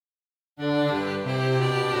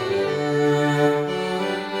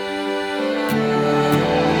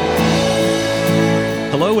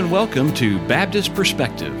welcome to Baptist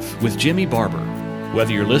Perspective with Jimmy Barber.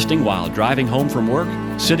 Whether you're listening while driving home from work,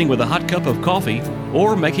 sitting with a hot cup of coffee,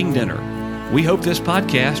 or making dinner, we hope this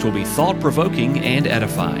podcast will be thought-provoking and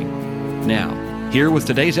edifying. Now, here with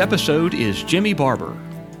today's episode is Jimmy Barber.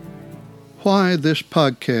 Why this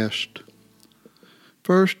podcast?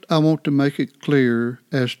 First, I want to make it clear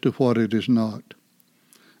as to what it is not.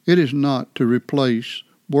 It is not to replace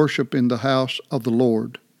worship in the house of the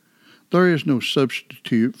Lord. There is no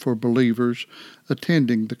substitute for believers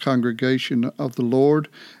attending the congregation of the Lord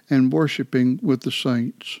and worshiping with the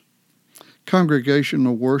saints.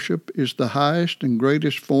 Congregational worship is the highest and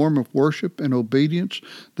greatest form of worship and obedience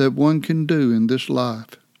that one can do in this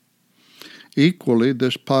life. Equally,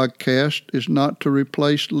 this podcast is not to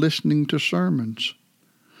replace listening to sermons.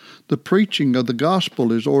 The preaching of the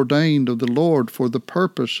gospel is ordained of the Lord for the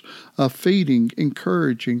purpose of feeding,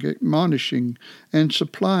 encouraging, admonishing, and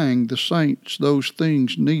supplying the saints those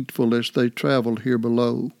things needful as they travel here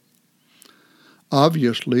below.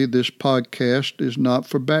 Obviously, this podcast is not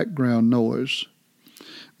for background noise.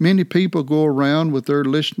 Many people go around with their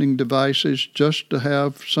listening devices just to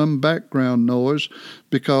have some background noise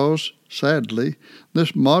because, sadly,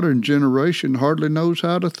 this modern generation hardly knows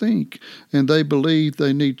how to think, and they believe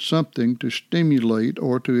they need something to stimulate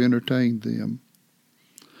or to entertain them.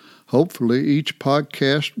 Hopefully, each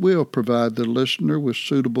podcast will provide the listener with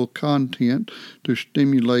suitable content to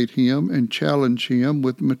stimulate him and challenge him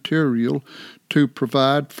with material to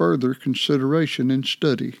provide further consideration and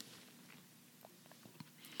study.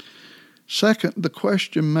 Second, the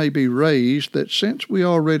question may be raised that since we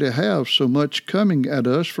already have so much coming at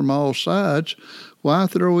us from all sides, why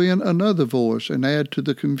throw in another voice and add to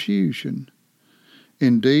the confusion?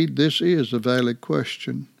 Indeed, this is a valid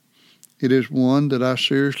question. It is one that I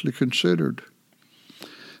seriously considered.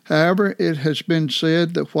 However, it has been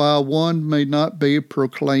said that while one may not be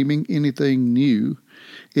proclaiming anything new,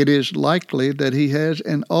 it is likely that he has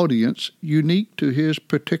an audience unique to his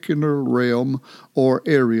particular realm or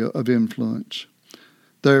area of influence.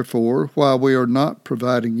 Therefore, while we are not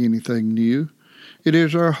providing anything new, it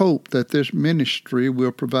is our hope that this ministry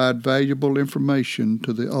will provide valuable information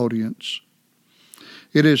to the audience.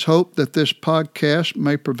 It is hoped that this podcast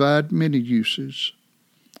may provide many uses.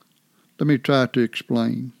 Let me try to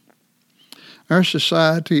explain. Our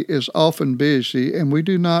society is often busy, and we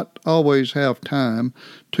do not always have time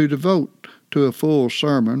to devote to a full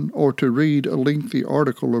sermon or to read a lengthy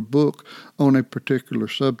article or book on a particular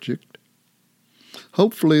subject.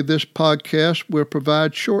 Hopefully, this podcast will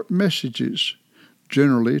provide short messages,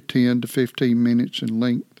 generally 10 to 15 minutes in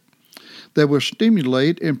length, that will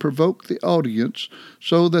stimulate and provoke the audience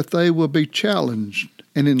so that they will be challenged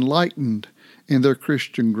and enlightened in their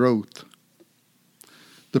Christian growth.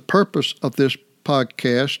 The purpose of this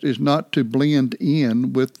podcast is not to blend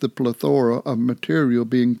in with the plethora of material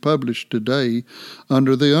being published today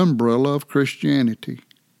under the umbrella of Christianity.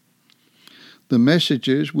 The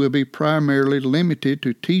messages will be primarily limited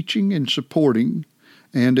to teaching and supporting,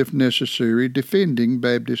 and if necessary, defending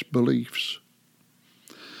Baptist beliefs.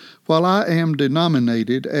 While I am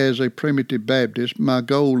denominated as a Primitive Baptist, my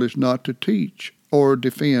goal is not to teach or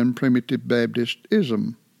defend Primitive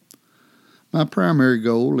Baptistism. My primary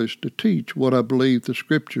goal is to teach what I believe the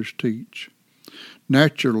Scriptures teach.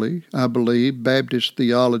 Naturally, I believe Baptist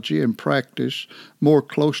theology and practice more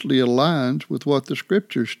closely aligns with what the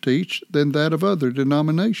Scriptures teach than that of other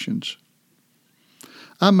denominations.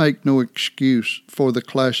 I make no excuse for the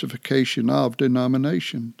classification of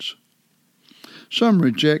denominations. Some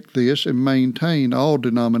reject this and maintain all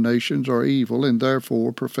denominations are evil and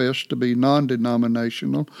therefore profess to be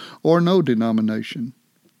non-denominational or no denomination.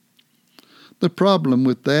 The problem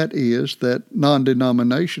with that is that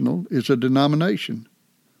non-denominational is a denomination.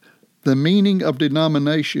 The meaning of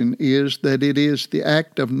denomination is that it is the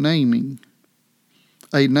act of naming,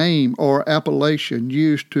 a name or appellation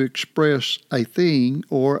used to express a thing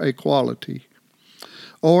or a quality,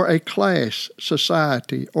 or a class,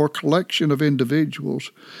 society, or collection of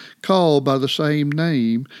individuals called by the same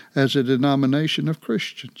name as a denomination of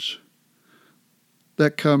Christians.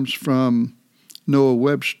 That comes from Noah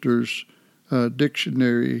Webster's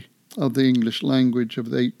Dictionary of the English Language of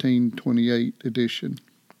the 1828 edition.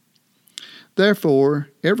 Therefore,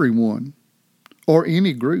 everyone, or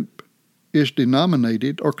any group, is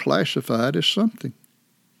denominated or classified as something.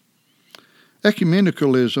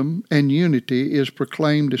 Ecumenicalism and unity is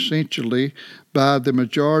proclaimed essentially by the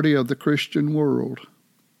majority of the Christian world.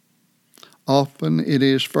 Often it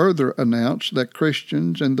is further announced that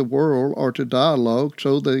Christians and the world are to dialogue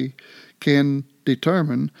so they can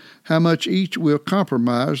determine how much each will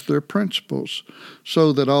compromise their principles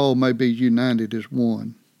so that all may be united as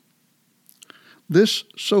one. This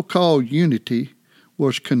so-called unity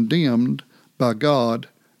was condemned by God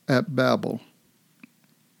at Babel.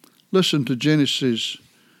 Listen to Genesis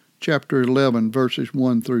chapter 11, verses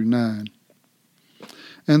 1 through 9.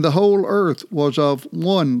 And the whole earth was of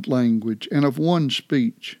one language and of one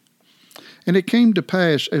speech. And it came to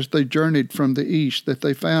pass, as they journeyed from the east, that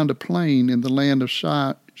they found a plain in the land of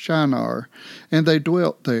Shinar, and they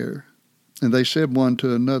dwelt there. And they said one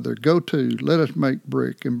to another, Go to, let us make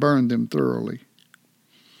brick, and burn them thoroughly.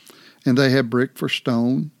 And they had brick for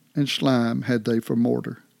stone, and slime had they for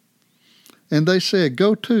mortar. And they said,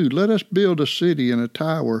 Go to, let us build a city and a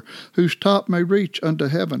tower, whose top may reach unto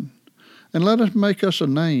heaven. And let us make us a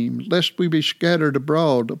name, lest we be scattered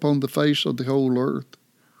abroad upon the face of the whole earth.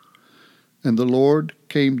 And the Lord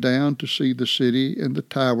came down to see the city and the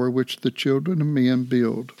tower which the children of men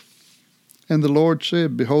build. And the Lord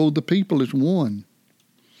said, Behold, the people is one,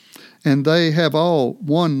 and they have all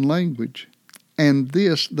one language, and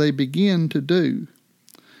this they begin to do.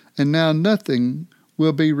 And now nothing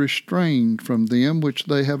will be restrained from them which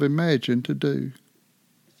they have imagined to do.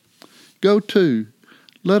 Go to,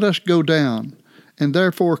 let us go down, and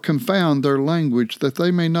therefore confound their language, that they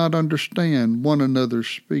may not understand one another's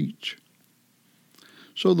speech.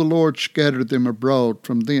 So the Lord scattered them abroad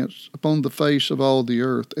from thence upon the face of all the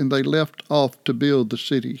earth, and they left off to build the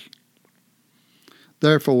city.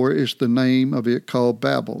 Therefore is the name of it called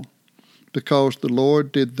Babel, because the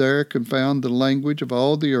Lord did there confound the language of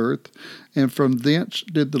all the earth, and from thence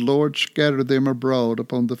did the Lord scatter them abroad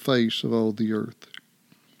upon the face of all the earth.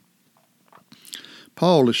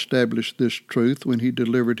 Paul established this truth when he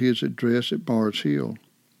delivered his address at Mars Hill.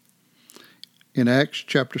 In Acts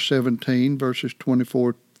chapter 17, verses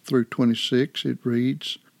 24 through 26, it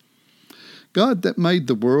reads, God that made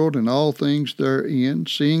the world and all things therein,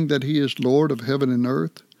 seeing that he is Lord of heaven and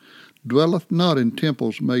earth, dwelleth not in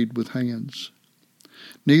temples made with hands,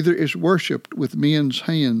 neither is worshipped with men's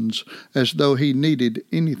hands, as though he needed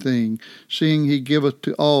anything, seeing he giveth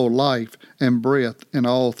to all life and breath and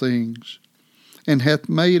all things, and hath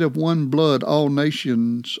made of one blood all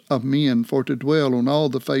nations of men for to dwell on all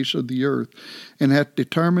the face of the earth, and hath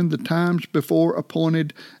determined the times before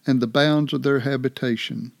appointed and the bounds of their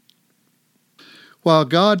habitation. While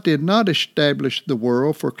God did not establish the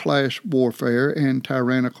world for class warfare and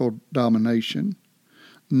tyrannical domination,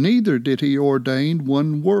 neither did he ordain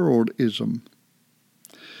one worldism,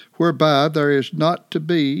 whereby there is not to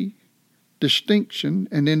be distinction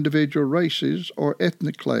in individual races or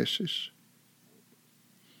ethnic classes.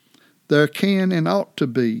 There can and ought to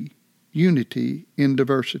be unity in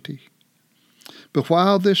diversity. But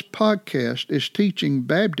while this podcast is teaching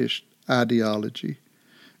Baptist ideology,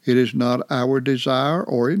 it is not our desire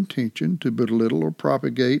or intention to belittle or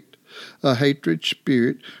propagate a hatred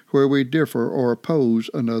spirit where we differ or oppose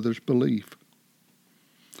another's belief.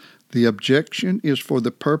 The objection is for the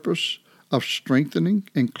purpose of strengthening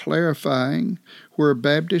and clarifying where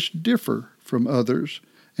Baptists differ from others,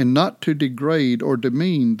 and not to degrade or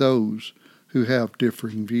demean those who have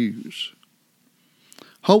differing views.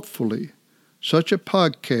 Hopefully, such a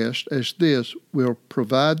podcast as this will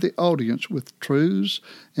provide the audience with truths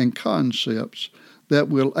and concepts that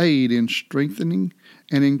will aid in strengthening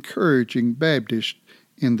and encouraging Baptists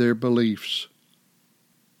in their beliefs.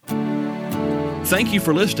 Thank you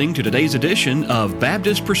for listening to today's edition of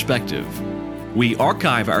Baptist Perspective. We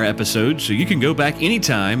archive our episodes so you can go back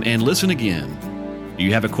anytime and listen again. Do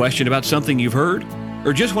you have a question about something you've heard,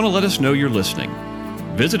 or just want to let us know you're listening?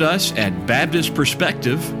 Visit us at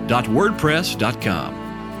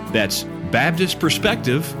baptistperspective.wordpress.com. That's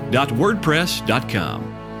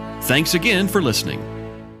baptistperspective.wordpress.com. Thanks again for listening.